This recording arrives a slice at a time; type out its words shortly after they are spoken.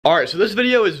Alright, so this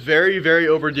video is very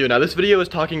overdue. Now this video is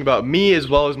talking about me as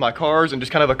well as my cars and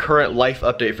just kind of a current life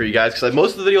update for you guys, because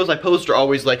most of the videos I post are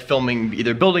always like filming,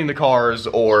 either building the cars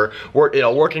or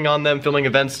working on them, filming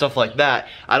events, stuff like that.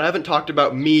 I haven't talked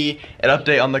about me, an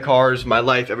update on the cars, my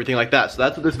life, everything like that. So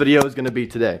that's what this video is going to be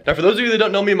today. Now for those of you that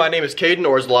don't know me, my name is Caden,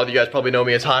 or as a lot of you guys probably know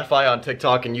me as HIFI on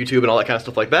TikTok and YouTube and all that kind of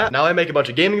stuff like that. Now I make a bunch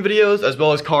of gaming videos as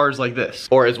well as cars like this,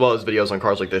 or as well as videos on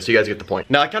cars like this. You guys get the point.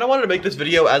 Now I kind of wanted to make this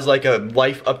video as like a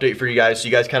life update for you guys, so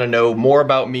you guys kind of know more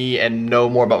about me and know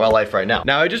more about my life right now.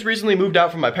 Now I just recently moved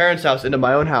out from my parents' house into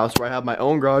my own house, where I have my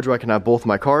own garage where I can have both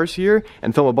my cars here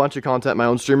and film a bunch of content in my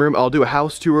own stream room. I'll do a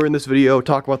house tour in this video,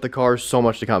 talk about the cars, so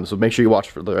much to come, so make sure you watch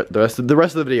for the rest of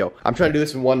the video. I'm trying to do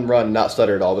this in one run, not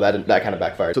stutter at all, but that kind of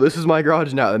backfired. So this is my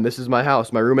garage now, and this is my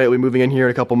house. My roommate will be moving in here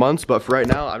in a couple months, but for right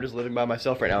now I'm just living by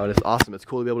myself right now, and it's awesome. It's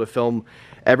cool to be able to film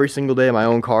every single day of my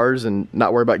own cars and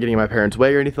not worry about getting in my parents'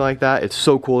 way or anything like that. It's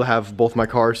so cool to have both my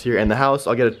cars here and the house.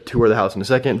 I'll get a tour of the house in a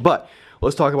second, but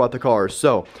let's talk about the cars.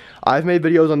 So I've made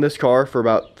videos on this car for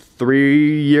about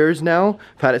 3 years now.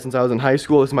 I've had it since I was in high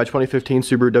school. This is my 2015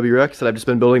 Subaru WRX that I've just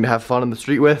been building to have fun on the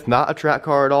street with. Not a track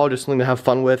car at all, just something to have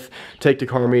fun with, take to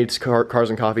car meets, cars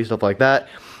and coffee, stuff like that.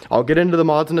 I'll get into the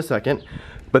mods in a second.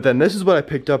 But then this is what I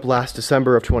picked up last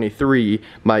December of 23,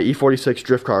 my E46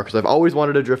 drift car, because I've always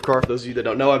wanted a drift car. For those of you that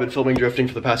don't know, I've been filming drifting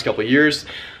for the past couple of years,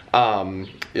 you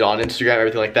know, on Instagram,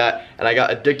 everything like that, and I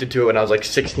got addicted to it when I was like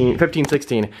 15,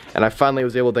 16, and I finally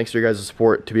was able, thanks to your guys'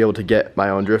 support, to be able to get my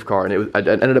own drift car, and I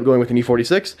ended up going with an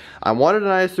E46. I wanted an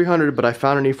IS300, but I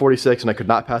found an E46, and I could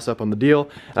not pass up on the deal,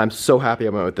 and I'm so happy I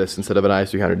went with this instead of an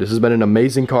IS300. This has been an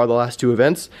amazing car the last 2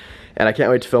 events, and I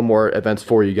can't wait to film more events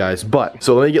for you guys. But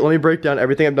so let me break down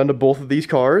everything I've done to both of these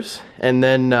cars, and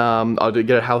then I'll get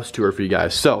a house tour for you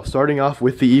guys. So starting off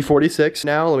with the E46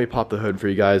 now, let me pop the hood for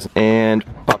you guys and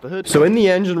pop the hood. So in the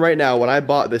engine right now, when I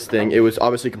bought this thing, it was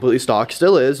obviously completely stock,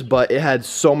 still is, but it had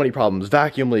so many problems: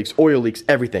 vacuum leaks, oil leaks,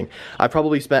 everything. I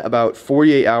probably spent about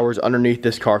 48 hours underneath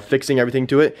this car fixing everything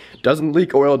to it. Doesn't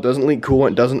leak oil, doesn't leak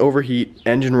coolant, doesn't overheat.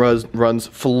 Engine runs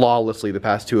flawlessly the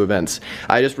past 2 events.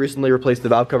 I just recently replaced the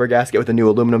valve cover gasket with a new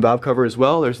aluminum valve cover as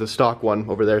well. There's the stock one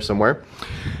over there somewhere.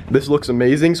 This looks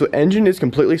amazing. So engine is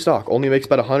completely stock, only makes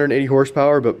about 180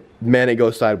 horsepower, but man, it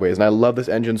goes sideways, and I love this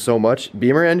engine so much.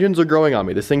 Beamer engines are growing on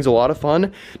me. This thing's a lot of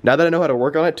fun. Now that I know how to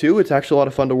work on it too, it's actually a lot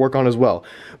of fun to work on as well.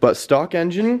 But stock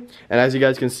engine, and as you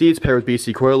guys can see, it's paired with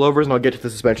BC coilovers, and I'll get to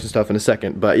the suspension stuff in a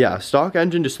second. But yeah, stock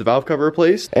engine, just the valve cover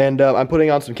replaced, and I'm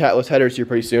putting on some catless headers here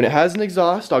pretty soon. It has an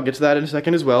exhaust, I'll get to that in a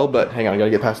second as well, but hang on, I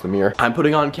gotta get past the mirror. I'm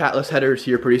putting on catless headers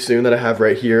here pretty soon that I have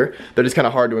right here. They're just kind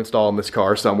of hard to install in this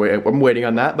car, so I'm waiting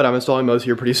on that, but I'm installing those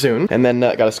here pretty soon. And then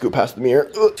gotta scoot past the mirror.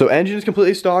 So engine is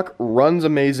completely stock, runs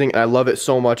amazing, and I love it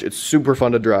so much. It's super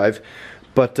fun to drive.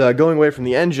 But going away from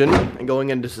the engine and going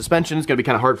into suspension, it's gonna be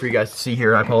kind of hard for you guys to see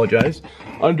here, I apologize.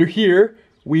 Under here,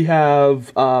 we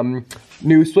have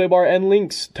new sway bar end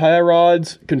links, tie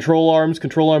rods, control arm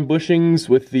bushings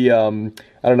with the, I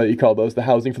don't know what you call those, the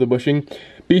housing for the bushing,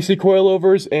 BC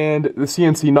coilovers, and the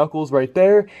CNC knuckles right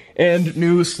there, and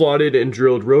new slotted and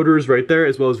drilled rotors right there,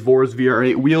 as well as Vors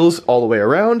VR8 wheels all the way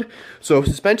around. So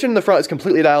suspension in the front is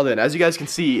completely dialed in. As you guys can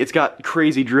see, it's got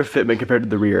crazy drift fitment compared to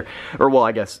the rear. Or well,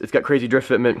 I guess it's got crazy drift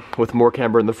fitment with more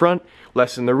camber in the front,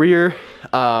 less in the rear.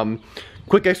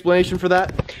 Quick explanation for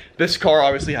that. This car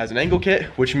obviously has an angle kit,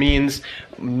 which means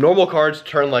normal cars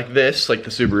turn like this, like the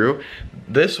Subaru.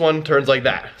 This one turns like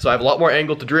that. So I have a lot more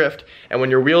angle to drift, and when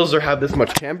your wheels have this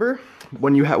much camber,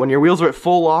 when your wheels are at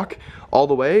full lock all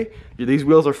the way, these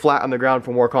wheels are flat on the ground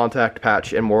for more contact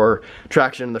patch and more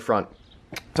traction in the front.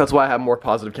 So that's why I have more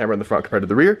positive camber in the front compared to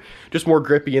the rear. Just more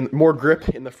grip in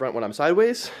the front when I'm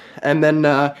sideways. And then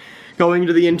going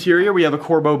into the interior, we have a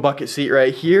Corbeau bucket seat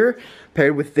right here,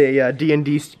 paired with the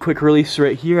D&D quick release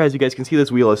right here. As you guys can see, this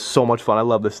wheel is so much fun. I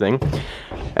love this thing.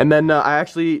 And then I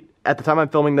actually, at the time I'm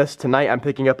filming this tonight, I'm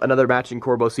picking up another matching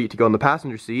Corbeau seat to go in the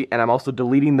passenger seat, and I'm also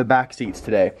deleting the back seats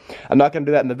today. I'm not going to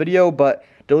do that in the video, but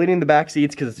deleting the back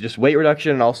seats because it's just weight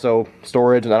reduction and also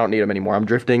storage, and I don't need them anymore. I'm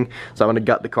drifting, so I'm going to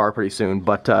gut the car pretty soon.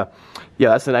 But yeah,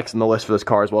 that's the next on the list for this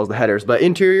car, as well as the headers. But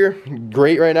interior,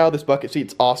 great right now. This bucket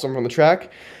seat's awesome from the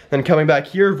track. Then coming back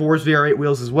here, Vors VR8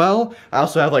 wheels as well. I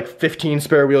also have like 15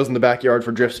 spare wheels in the backyard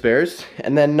for drift spares.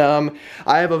 And then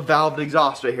I have a valved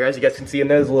exhaust right here. As you guys can see in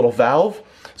there's a little valve.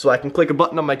 So I can click a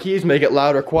button on my keys, make it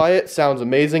loud or quiet. Sounds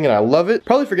amazing, and I love it.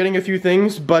 Probably forgetting a few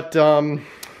things, but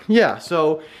yeah,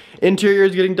 so interior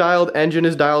is getting dialed, engine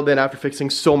is dialed in after fixing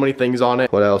so many things on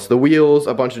it. What else? The wheels,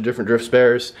 a bunch of different drift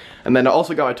spares, and then I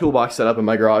also got my toolbox set up in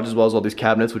my garage as well as all these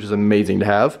cabinets, which is amazing to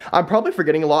have. I'm probably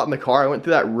forgetting a lot in the car. I went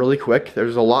through that really quick.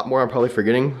 There's a lot more I'm probably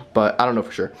forgetting, but I don't know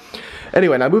for sure.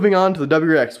 Anyway, now moving on to the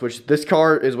WRX, which this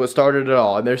car is what started it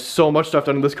all, and there's so much stuff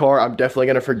done in this car, I'm definitely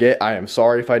gonna forget. I am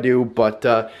sorry if I do, but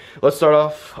let's start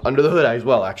off under the hood as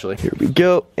well, actually. Here we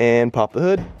go, and pop the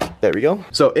hood. There we go.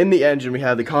 So in the engine, we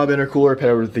have the Cobb intercooler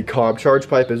paired with the Cobb charge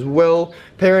pipe as well.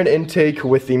 Pair and intake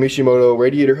with the Mishimoto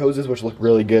radiator hoses, which look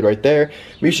really good right there.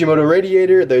 Mishimoto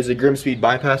radiator, there's a Grimspeed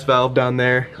bypass valve down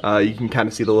there. You can kind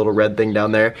of see the little red thing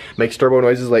down there. Makes turbo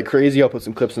noises like crazy. I'll put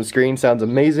some clips on screen, sounds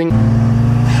amazing.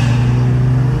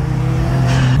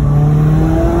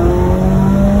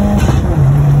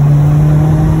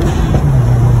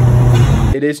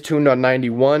 It is tuned on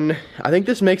 91. I think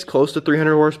this makes close to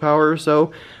 300 horsepower or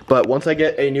so, but once I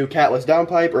get a new catless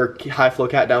downpipe or high flow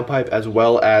cat downpipe as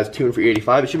well as tuned for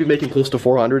 85, it should be making close to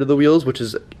 400 of the wheels, which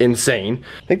is insane.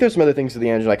 I think there's some other things to the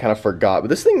engine I kind of forgot, but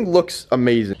this thing looks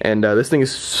amazing, and this thing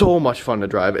is so much fun to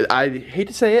drive. I hate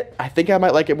to say it, I think I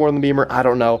might like it more than the Beamer, I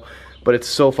don't know. But it's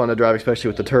so fun to drive, especially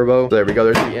with the turbo. There we go,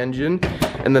 there's the engine.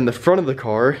 And then the front of the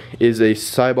car is a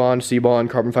C-Bond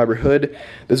carbon fiber hood.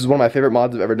 This is one of my favorite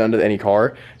mods I've ever done to any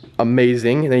car.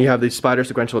 Amazing. And then you have these spider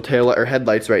sequential tail or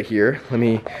headlights right here. Let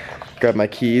me grab my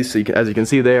keys. So as you can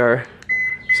see, they are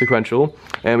sequential.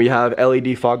 And we have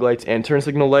LED fog lights and turn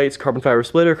signal lights, carbon fiber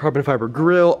splitter, carbon fiber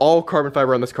grille. All carbon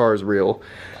fiber on this car is real.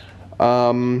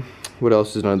 What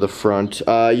else is on the front?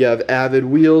 You have Avid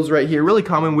wheels right here. Really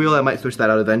common wheel. I might switch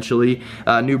that out eventually.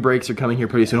 New brakes are coming here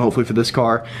pretty soon, hopefully for this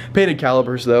car. Painted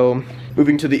calipers though.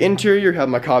 Moving to the interior, you have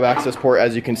my Cobb access port,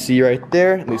 as you can see right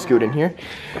there. Let me scoot in here.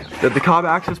 The Cobb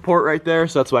access port right there,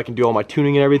 so that's why I can do all my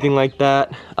tuning and everything like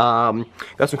that.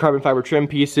 Got some carbon fiber trim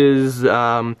pieces,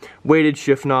 weighted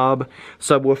shift knob,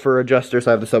 subwoofer adjuster, so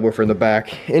I have the subwoofer in the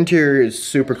back. Interior is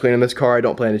super clean in this car. I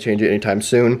don't plan to change it anytime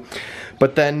soon.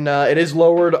 But then it is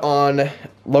lowered on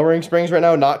lowering springs right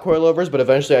now, not coilovers, but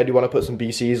eventually I do want to put some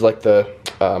BCs like the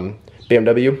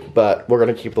BMW, but we're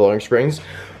going to keep the lowering springs.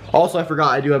 Also, I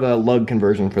forgot I do have a lug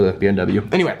conversion for the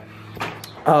BMW. Anyway,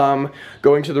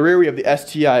 going to the rear, we have the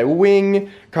STI wing,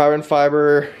 carbon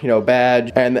fiber,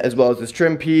 badge, and as well as this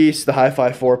trim piece, the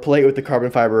HIFI 4 plate with the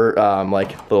carbon fiber,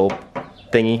 like little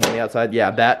thingy on the outside. Yeah,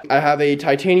 that. I have a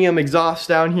titanium exhaust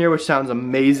down here, which sounds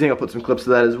amazing. I'll put some clips of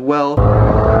that as well.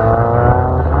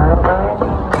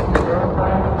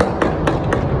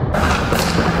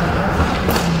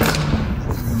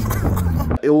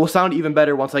 It will sound even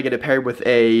better once I get it paired with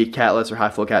a catless or high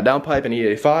flow cat downpipe and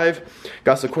E85.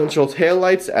 Got sequential tail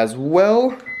lights as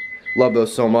well. Love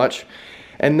those so much.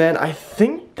 And then I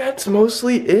think that's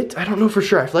mostly it. I don't know for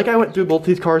sure. I feel like I went through both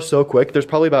these cars so quick. There's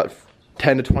probably about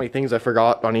 10 to 20 things I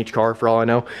forgot on each car for all I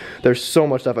know. There's so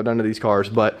much stuff I've done to these cars,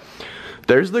 but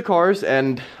there's the cars,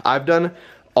 and I've done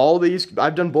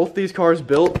both these cars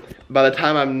built by the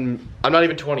time I'm not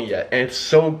even 20 yet, and it's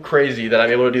so crazy that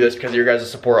I'm able to do this because of your guys'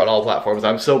 support on all platforms.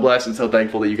 I'm so blessed and so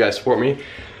thankful that you guys support me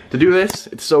to do this.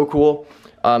 It's so cool.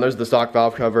 There's the stock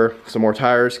valve cover, some more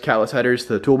tires, catless headers,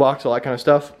 the toolbox, all that kind of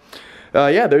stuff.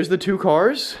 Yeah, there's the two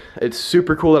cars. It's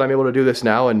super cool that I'm able to do this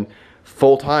now and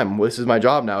full time. This is my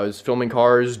job now, is filming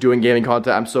cars, doing gaming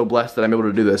content. I'm so blessed that I'm able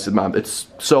to do this. It's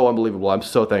so unbelievable. I'm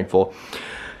so thankful.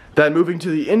 Then moving to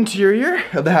the interior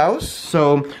of the house.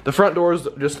 So the front door is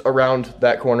just around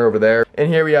that corner over there. And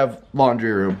here we have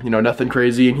laundry room. Nothing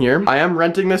crazy in here. I am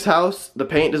renting this house. The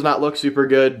paint does not look super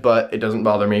good, but it doesn't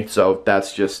bother me. So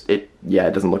that's just it. Yeah,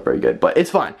 it doesn't look very good, but it's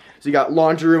fine. So you got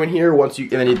laundry room in here.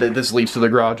 And then this leads to the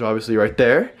garage, obviously, right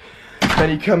there. Then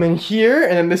you come in here,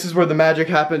 and then this is where the magic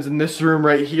happens, in this room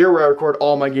right here where I record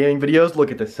all my gaming videos.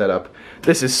 Look at this setup.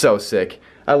 This is so sick.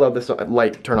 I love this.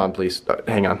 Light, turn on, please.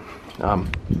 Hang on.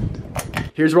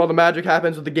 Here's where all the magic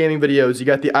happens with the gaming videos. You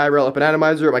got the iRail up and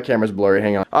atomizer. My camera's blurry,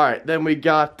 hang on. Alright, then we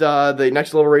got the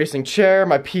next level racing chair,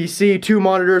 my PC, 2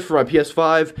 monitors for my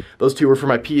PS5. Those 2 were for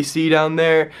my PC down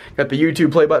there. Got the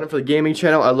YouTube play button for the gaming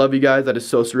channel. I love you guys, that is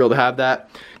so surreal to have that.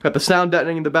 Got the sound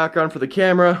deadening in the background for the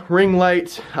camera, ring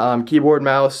light, keyboard,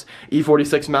 mouse,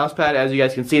 E46 mouse pad. As you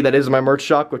guys can see, that is my merch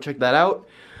shop. Go check that out.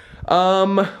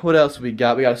 What else we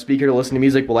got? We got a speaker to listen to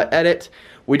music while I edit.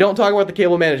 We don't talk about the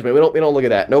cable management. We don't look at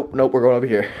that. Nope, we're going over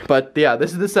here. But yeah,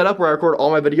 this is the setup where I record all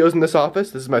my videos in this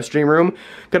office. This is my stream room.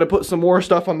 Gonna put some more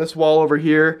stuff on this wall over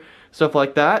here. stuff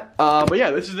like that. But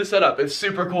yeah, this is the setup. It's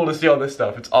super cool to see all this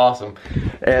stuff. It's awesome.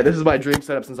 And this is my dream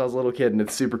setup since I was a little kid, and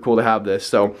it's super cool to have this.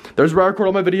 So there's where I record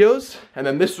all my videos. And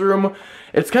then this room,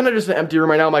 it's kind of just an empty room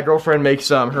right now. My girlfriend makes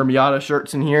her Miata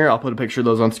shirts in here. I'll put a picture of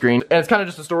those on screen. And it's kind of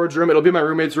just a storage room. It'll be my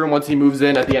roommate's room once he moves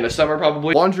in at the end of summer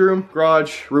probably. Laundry room,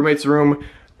 garage, roommate's room,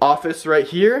 office right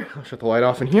here. I'll shut the light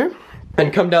off in here.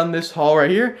 And come down this hall right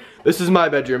here. This is my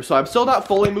bedroom. So I'm still not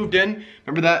fully moved in.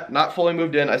 Remember that? Not fully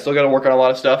moved in. I still gotta work on a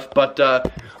lot of stuff. But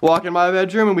walk in my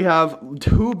bedroom and we have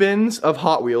 2 bins of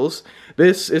Hot Wheels.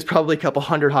 This is probably a couple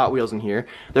hundred Hot Wheels in here.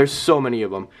 There's so many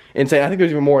of them. Insane. I think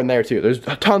there's even more in there too. There's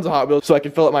tons of Hot Wheels, so I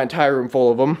can fill up my entire room full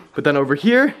of them. But then over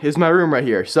here is my room right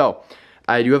here. So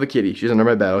I do have a kitty. She's under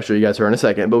my bed. I'll show you guys her in a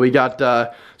second. But we got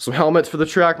some helmets for the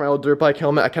track, my old dirt bike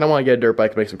helmet. I kind of want to get a dirt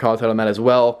bike to make some content on that as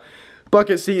well.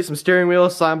 Bucket seat, some steering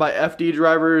wheels signed by FD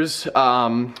drivers,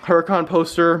 Huracan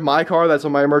poster, my car, that's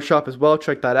on my merch shop as well,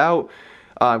 check that out.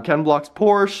 Ken Block's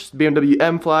Porsche, BMW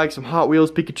M flag, some Hot Wheels,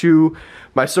 Pikachu,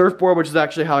 my surfboard, which is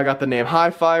actually how I got the name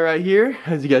HIFI right here,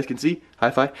 as you guys can see,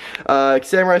 HIFI.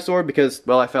 Samurai sword because,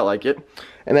 well, I felt like it.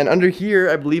 And then under here,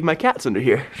 I believe my cat's under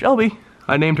here, Shelby.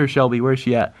 I named her Shelby, where's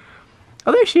she at?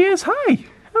 Oh, there she is, hi,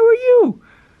 how are you?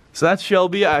 So that's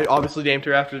Shelby. I obviously named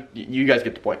her after, you guys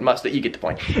get the point. You get the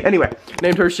point. Anyway,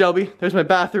 named her Shelby. There's my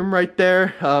bathroom right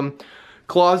there.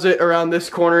 Closet around this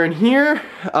corner in here.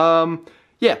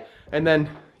 Yeah, and then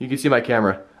you can see my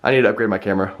camera. I need to upgrade my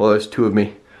camera. Well, there's 2 of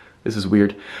me. This is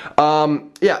weird.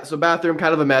 Yeah, so bathroom,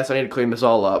 kind of a mess. I need to clean this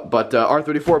all up. But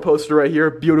R34 poster right here,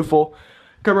 beautiful.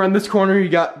 Come around this corner, you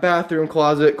got bathroom,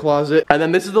 closet, and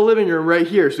then this is the living room right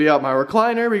here. So you got my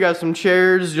recliner, we got some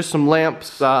chairs, just some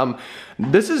lamps.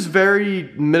 This is very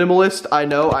minimalist, I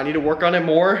know. I need to work on it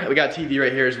more. We got TV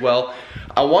right here as well.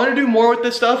 I want to do more with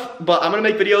this stuff, but I'm gonna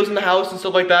make videos in the house and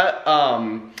stuff like that.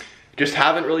 Just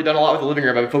haven't really done a lot with the living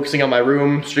room. I've been focusing on my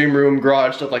room, stream room,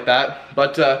 garage, stuff like that.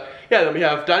 But yeah, then we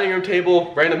have dining room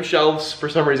table, random shelves for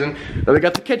some reason. Then we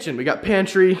got the kitchen, we got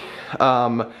pantry.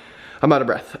 I'm out of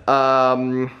breath.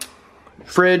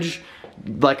 Fridge,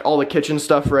 like all the kitchen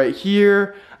stuff right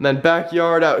here. And then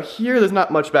backyard out here. There's not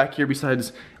much back here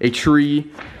besides a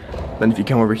tree. Then if you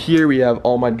come over here, we have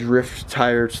all my drift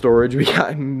tire storage. We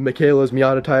got Michaela's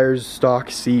Miata tires, stock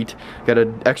seat. Got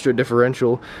an extra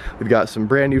differential. We've got some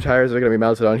brand new tires that are gonna be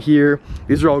mounted on here.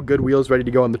 These are all good wheels ready to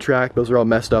go on the track. Those are all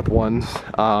messed up ones.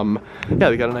 Yeah,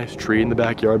 we got a nice tree in the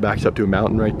backyard, backs up to a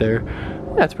mountain right there.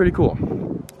 Yeah, it's pretty cool.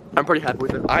 I'm pretty happy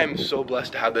with it. I am so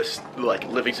blessed to have this like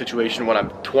living situation when I'm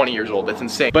 20 years old. It's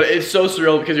insane. But it's so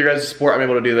surreal because of your guys' support, I'm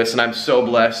able to do this, and I'm so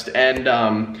blessed. And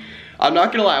I'm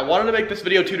not gonna lie, I wanted to make this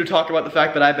video too to talk about the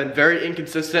fact that I've been very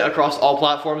inconsistent across all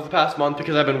platforms the past month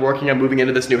because I've been working on moving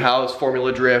into this new house,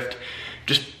 Formula Drift,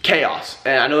 just chaos.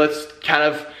 And I know that's kind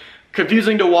of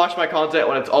confusing to watch my content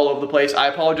when it's all over the place. I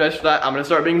apologize for that. I'm gonna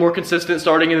start being more consistent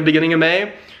starting in the beginning of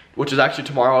May, which is actually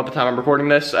tomorrow at the time I'm recording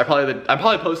this. I'm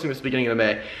probably posting this beginning of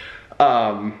May.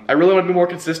 I really want to be more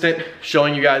consistent,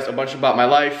 showing you guys a bunch about my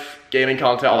life, gaming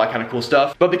content, all that kind of cool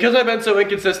stuff. But because I've been so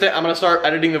inconsistent, I'm gonna start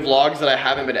editing the vlogs that I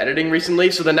haven't been editing recently.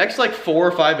 So the next like 4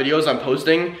 or 5 videos I'm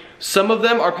posting, some of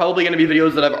them are probably gonna be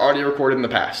videos that I've already recorded in the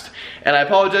past. And I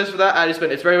apologize for that.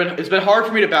 It's been hard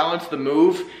for me to balance the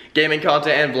move, gaming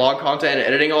content and vlog content and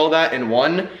editing all that in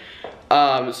one.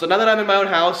 So now that I'm in my own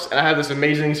house and I have this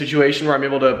amazing situation where I'm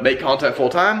able to make content full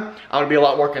time, I'm gonna be a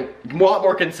lot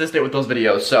more consistent with those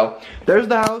videos. So there's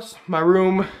the house, my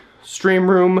room, stream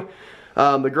room,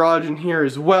 the garage in here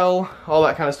as well, all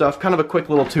that kind of stuff. Kind of a quick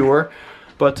little tour.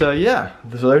 But yeah,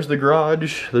 so there's the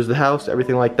garage, there's the house,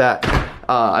 everything like that.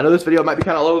 I know this video might be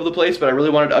kind of all over the place, but I really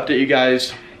wanted to update you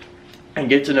guys and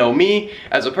get to know me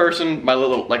as a person, my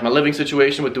living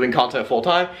situation with doing content full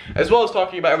time, as well as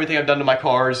talking about everything I've done to my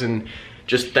cars and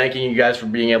just thanking you guys for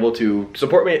being able to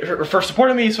support me, for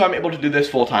supporting me so I'm able to do this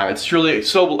full time. It's truly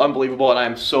so unbelievable and I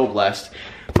am so blessed.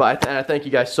 But I thank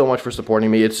you guys so much for supporting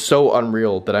me. It's so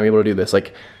unreal that I'm able to do this.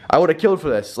 Like, I would have killed for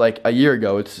this like a year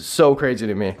ago. It's so crazy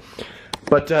to me.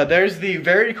 But there's the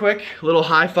very quick little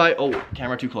hi-fi, oh,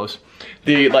 camera too close.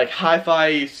 The like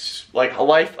hi-fi, like a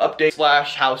life update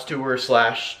slash house tour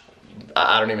slash,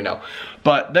 I don't even know.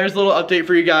 But there's a little update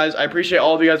for you guys. I appreciate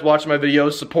all of you guys watching my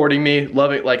videos, supporting me,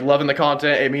 loving the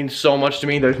content. It means so much to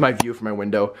me. There's my view from my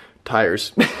window.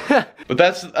 Tires. But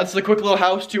that's the quick little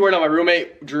house tour. Now my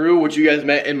roommate Drew, which you guys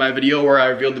met in my video where I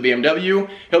revealed the BMW,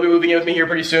 he'll be moving in with me here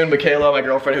pretty soon. Michaela, my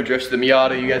girlfriend who drifts the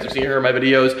Miata, you guys have seen her in my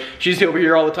videos. She's over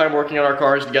here all the time working on our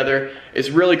cars together.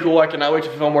 It's really cool. I cannot wait to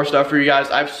film more stuff for you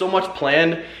guys. I have so much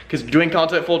planned because doing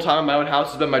content full time in my own house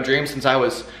has been my dream since I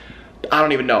was, I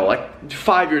don't even know, like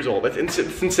 5 years old. It's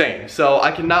insane. So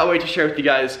I cannot wait to share with you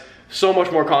guys So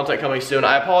much more content coming soon.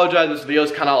 I apologize, this video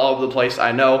is kind of all over the place,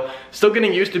 I know. Still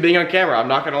getting used to being on camera, I'm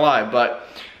not gonna lie, but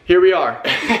here we are.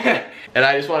 And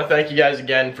I just want to thank you guys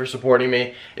again for supporting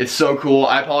me. It's so cool.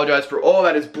 I apologize for, oh,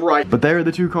 that is bright. But there are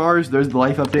the two cars. There's the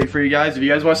life update for you guys. If you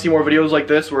guys want to see more videos like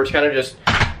this where it's kind of just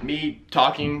me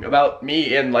talking about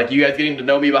me and like you guys getting to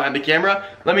know me behind the camera,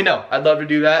 let me know. I'd love to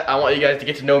do that. I want you guys to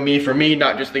get to know me for me,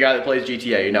 not just the guy that plays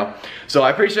GTA, you know. So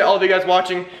I appreciate all of you guys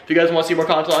watching. If you guys want to see more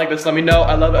content like this, let me know.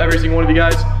 I love every single one of you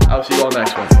guys. I'll see you all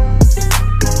next one.